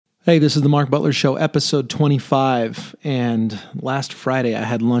Hey, this is the Mark Butler Show, episode 25, and last Friday I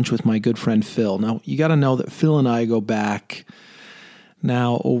had lunch with my good friend Phil. Now, you got to know that Phil and I go back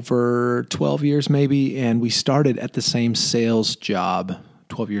now over 12 years maybe, and we started at the same sales job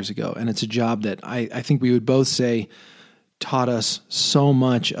 12 years ago, and it's a job that I think we would both say taught us so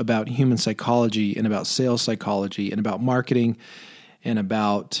much about human psychology and about sales psychology and about marketing and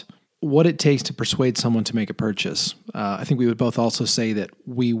about what it takes to persuade someone to make a purchase. I think we would both also say that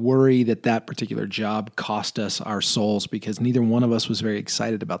we worry that that particular job cost us our souls because neither one of us was very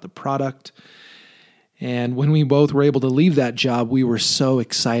excited about the product. And when we both were able to leave that job, we were so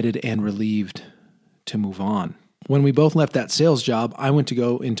excited and relieved to move on. When we both left that sales job, I went to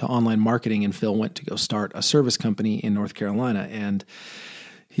go into online marketing and Phil went to go start a service company in North Carolina. And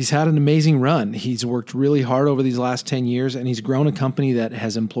he's had an amazing run. He's worked really hard over these last 10 years, and he's grown a company that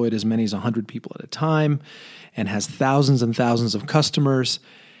has employed as many as 100 people at a time and has thousands and thousands of customers.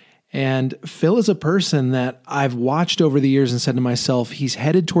 And Phil is a person that I've watched over the years and said to myself, he's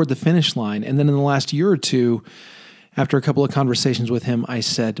headed toward the finish line. And then in the last year or two, after a couple of conversations with him, I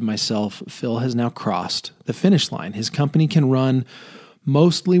said to myself, Phil has now crossed the finish line. His company can run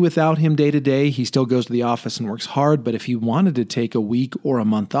mostly without him day to day. He still goes to the office and works hard, but if he wanted to take a week or a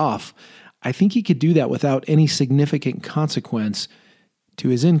month off, I think he could do that without any significant consequence to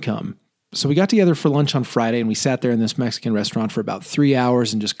his income. So we got together for lunch on Friday and we sat there in this Mexican restaurant for about 3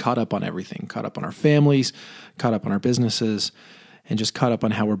 hours and just caught up on everything, caught up on our families, caught up on our businesses, and just caught up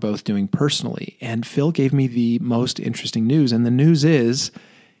on how we're both doing personally. And Phil gave me the most interesting news. And the news is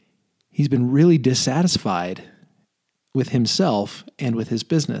he's been really dissatisfied with himself and with his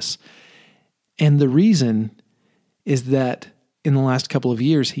business. And the reason is that in the last couple of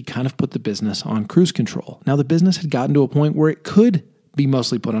years, he kind of put the business on cruise control. Now, the business had gotten to a point where it could be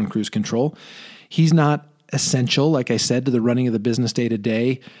mostly put on cruise control. He's not essential, like I said, to the running of the business day to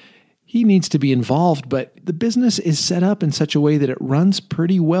day. He needs to be involved, but the business is set up in such a way that it runs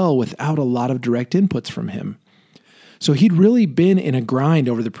pretty well without a lot of direct inputs from him. So he'd really been in a grind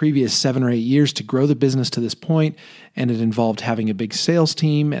over the previous 7 or 8 years to grow the business to this point, and it involved having a big sales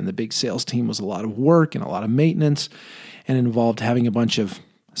team, and the big sales team was a lot of work and a lot of maintenance, and it involved having a bunch of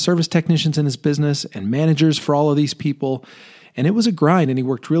service technicians in his business and managers for all of these people, and it was a grind, and he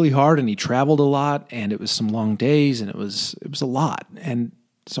worked really hard, and he traveled a lot, and it was some long days, and it was a lot. And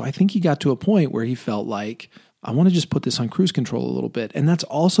so I think he got to a point where he felt like, I want to just put this on cruise control a little bit. And that's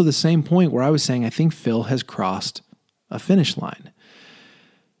also the same point where I was saying, I think Phil has crossed a finish line.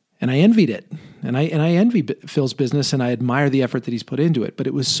 And I envied it. And I envy Phil's business and I admire the effort that he's put into it. But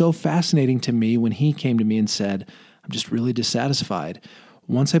it was so fascinating to me when he came to me and said, I'm just really dissatisfied.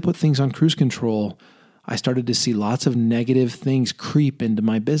 Once I put things on cruise control, I started to see lots of negative things creep into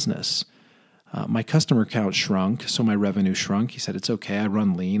my business. My customer count shrunk, so my revenue shrunk. He said, it's okay, I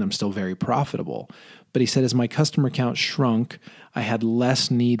run lean, I'm still very profitable. But he said, as my customer count shrunk, I had less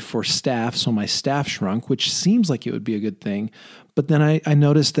need for staff, so my staff shrunk, which seems like it would be a good thing. But then I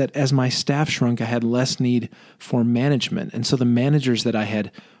noticed that as my staff shrunk, I had less need for management. And so the managers that I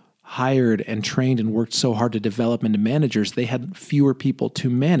had hired and trained and worked so hard to develop into managers, they had fewer people to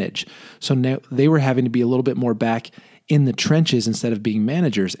manage. So now they were having to be a little bit more back in the trenches instead of being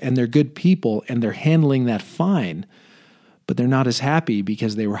managers. And they're good people and they're handling that fine, but they're not as happy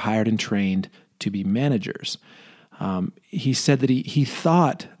because they were hired and trained to be managers. He said that he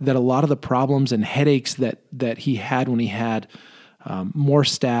thought that a lot of the problems and headaches that he had when he had more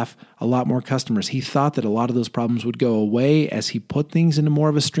staff, a lot more customers, he thought that a lot of those problems would go away as he put things into more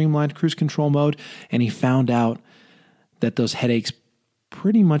of a streamlined cruise control mode, and he found out that those headaches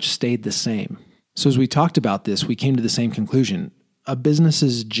pretty much stayed the same. So as we talked about this, we came to the same conclusion. A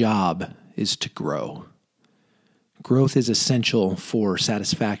business's job is to grow. Growth is essential for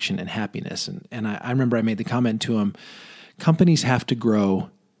satisfaction and happiness. And I remember I made the comment to him, companies have to grow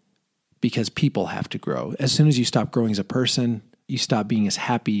because people have to grow. As soon as you stop growing as a person, you stop being as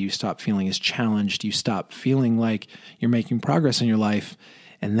happy, you stop feeling as challenged, you stop feeling like you're making progress in your life,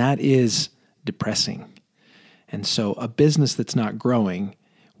 and that is depressing. And so a business that's not growing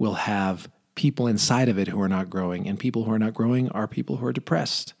will have people inside of it who are not growing, and people who are not growing are people who are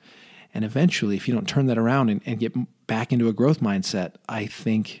depressed. And eventually, if you don't turn that around and get back into a growth mindset, I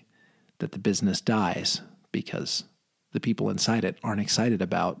think that the business dies because the people inside it aren't excited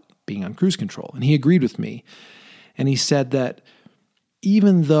about being on cruise control. And he agreed with me. And he said that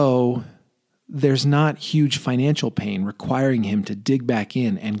even though there's not huge financial pain requiring him to dig back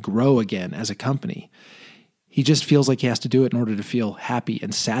in and grow again as a company, he just feels like he has to do it in order to feel happy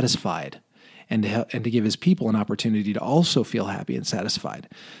and satisfied and to give his people an opportunity to also feel happy and satisfied.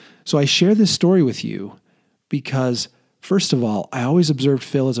 So I share this story with you because First of all, I always observed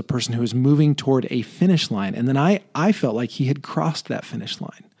Phil as a person who was moving toward a finish line. And then I felt like he had crossed that finish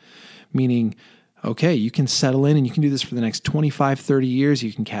line, meaning, okay, you can settle in and you can do this for the next 25, 30 years.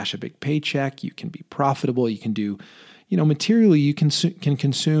 You can cash a big paycheck. You can be profitable. You can do, materially, you can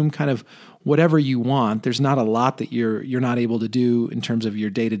consume kind of whatever you want. There's not a lot that you're not able to do in terms of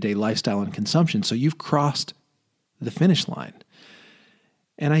your day-to-day lifestyle and consumption. So you've crossed the finish line.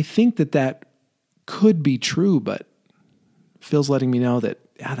 And I think that could be true, but Phil's letting me know that,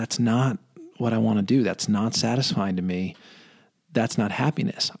 that's not what I want to do. That's not satisfying to me. That's not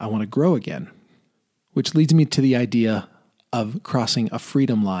happiness. I want to grow again. Which leads me to the idea of crossing a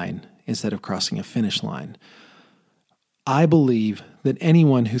freedom line instead of crossing a finish line. I believe that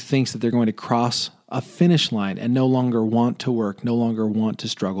anyone who thinks that they're going to cross a finish line and no longer want to work, no longer want to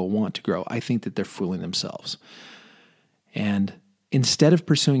struggle, want to grow, I think that they're fooling themselves. And instead of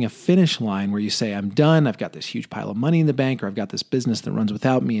pursuing a finish line where you say, I'm done, I've got this huge pile of money in the bank, or I've got this business that runs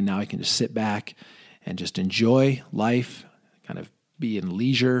without me, and now I can just sit back and just enjoy life, kind of be in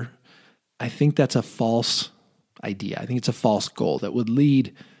leisure, I think that's a false idea. I think it's a false goal that would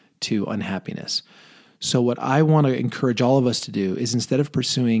lead to unhappiness. So what I want to encourage all of us to do is, instead of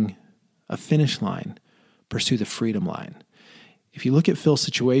pursuing a finish line, pursue the freedom line. If you look at Phil's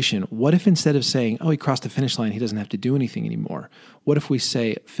situation, what if instead of saying, he crossed the finish line, he doesn't have to do anything anymore? What if we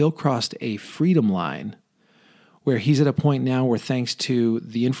say, Phil crossed a freedom line where he's at a point now where, thanks to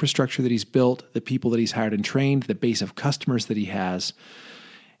the infrastructure that he's built, the people that he's hired and trained, the base of customers that he has,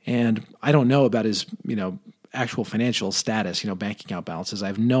 and I don't know about his, actual financial status, bank account balances. I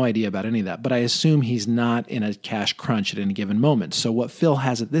have no idea about any of that, but I assume he's not in a cash crunch at any given moment. So what Phil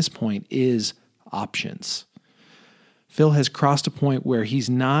has at this point is options. Phil has crossed a point where he's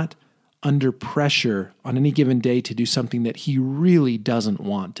not under pressure on any given day to do something that he really doesn't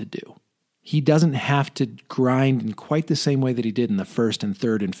want to do. He doesn't have to grind in quite the same way that he did in the first and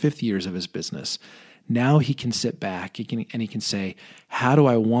third and fifth years of his business. Now he can sit back and he can say, how do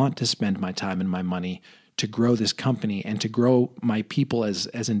I want to spend my time and my money to grow this company and to grow my people as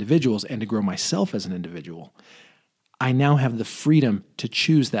individuals and to grow myself as an individual? I now have the freedom to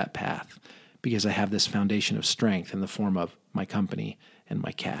choose that path because I have this foundation of strength in the form of my company and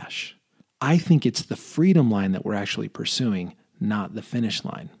my cash. I think it's the freedom line that we're actually pursuing, not the finish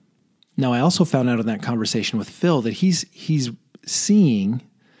line. Now, I also found out in that conversation with Phil that he's seeing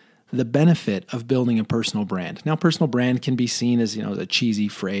the benefit of building a personal brand. Now, personal brand can be seen as, a cheesy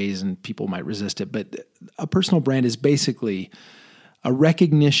phrase and people might resist it, but a personal brand is basically a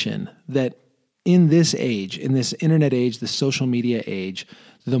recognition that in this age, in this internet age, the social media age,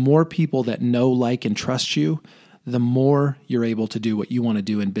 the more people that know, like, and trust you, the more you're able to do what you want to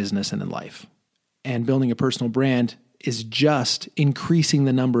do in business and in life. And building a personal brand is just increasing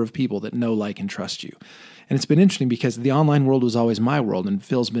the number of people that know, like, and trust you. And it's been interesting because the online world was always my world, and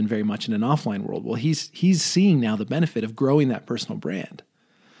Phil's been very much in an offline world. Well, he's seeing now the benefit of growing that personal brand.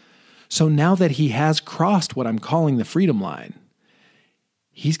 So now that he has crossed what I'm calling the freedom line,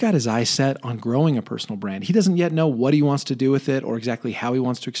 he's got his eyes set on growing a personal brand. He doesn't yet know what he wants to do with it or exactly how he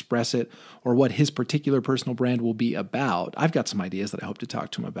wants to express it or what his particular personal brand will be about. I've got some ideas that I hope to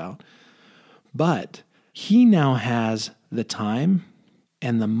talk to him about. But he now has the time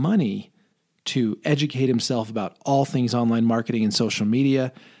and the money to educate himself about all things online marketing and social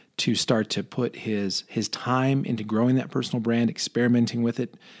media, to start to put his time into growing that personal brand, experimenting with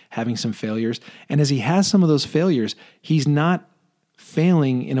it, having some failures. And as he has some of those failures, he's not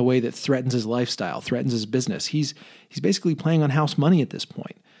failing in a way that threatens his lifestyle, threatens his business. He's basically playing on house money at this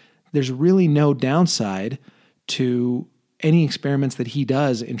point. There's really no downside to any experiments that he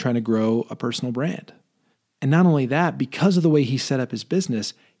does in trying to grow a personal brand. And not only that, because of the way he set up his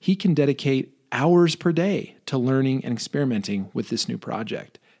business, he can dedicate hours per day to learning and experimenting with this new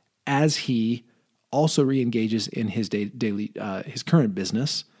project as he also re-engages in his his current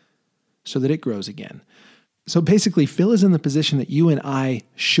business so that it grows again. So basically, Phil is in the position that you and I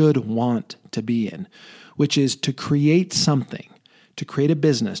should want to be in, which is to create something, to create a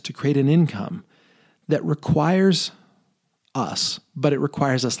business, to create an income that requires us, but it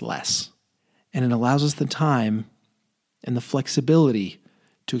requires us less. And it allows us the time and the flexibility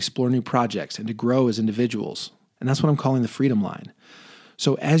to explore new projects and to grow as individuals. And that's what I'm calling the freedom line.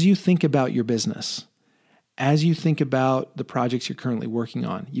 So as you think about your business, as you think about the projects you're currently working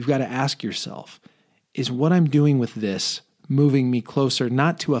on, you've got to ask yourself, is what I'm doing with this moving me closer,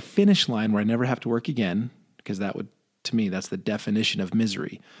 not to a finish line where I never have to work again, because that would, to me, that's the definition of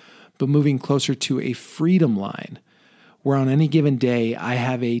misery, but moving closer to a freedom line where on any given day, I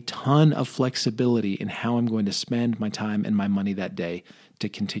have a ton of flexibility in how I'm going to spend my time and my money that day to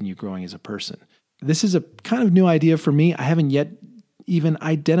continue growing as a person. this is a kind of new idea for me. I haven't yet even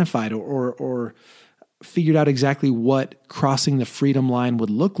identified or figured out exactly what crossing the freedom line would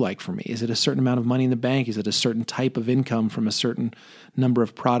look like for me. Is it a certain amount of money in the bank? Is it a certain type of income from a certain number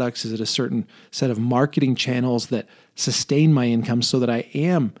of products? Is it a certain set of marketing channels that sustain my income so that I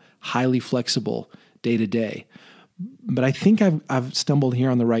am highly flexible day to day? But I think I've stumbled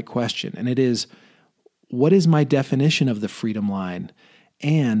here on the right question, and it is, what is my definition of the freedom line,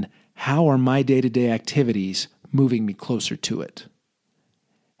 and how are my day-to-day activities moving me closer to it?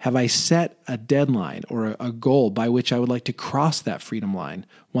 Have I set a deadline or a goal by which I would like to cross that freedom line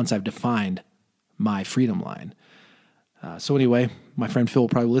once I've defined my freedom line? So anyway, my friend Phil will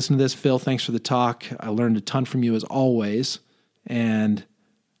probably listen to this. Phil, thanks for the talk. I learned a ton from you as always, and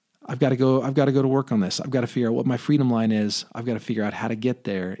I've got to go to work on this. I've got to figure out what my freedom line is. I've got to figure out how to get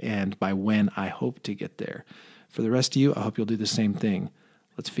there and by when I hope to get there. For the rest of you, I hope you'll do the same thing.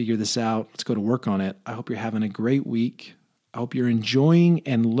 Let's figure this out. Let's go to work on it. I hope you're having a great week. I hope you're enjoying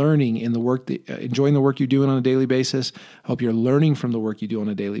and learning in the work, enjoying the work you're doing on a daily basis. I hope you're learning from the work you do on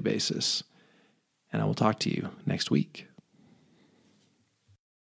a daily basis. And I will talk to you next week.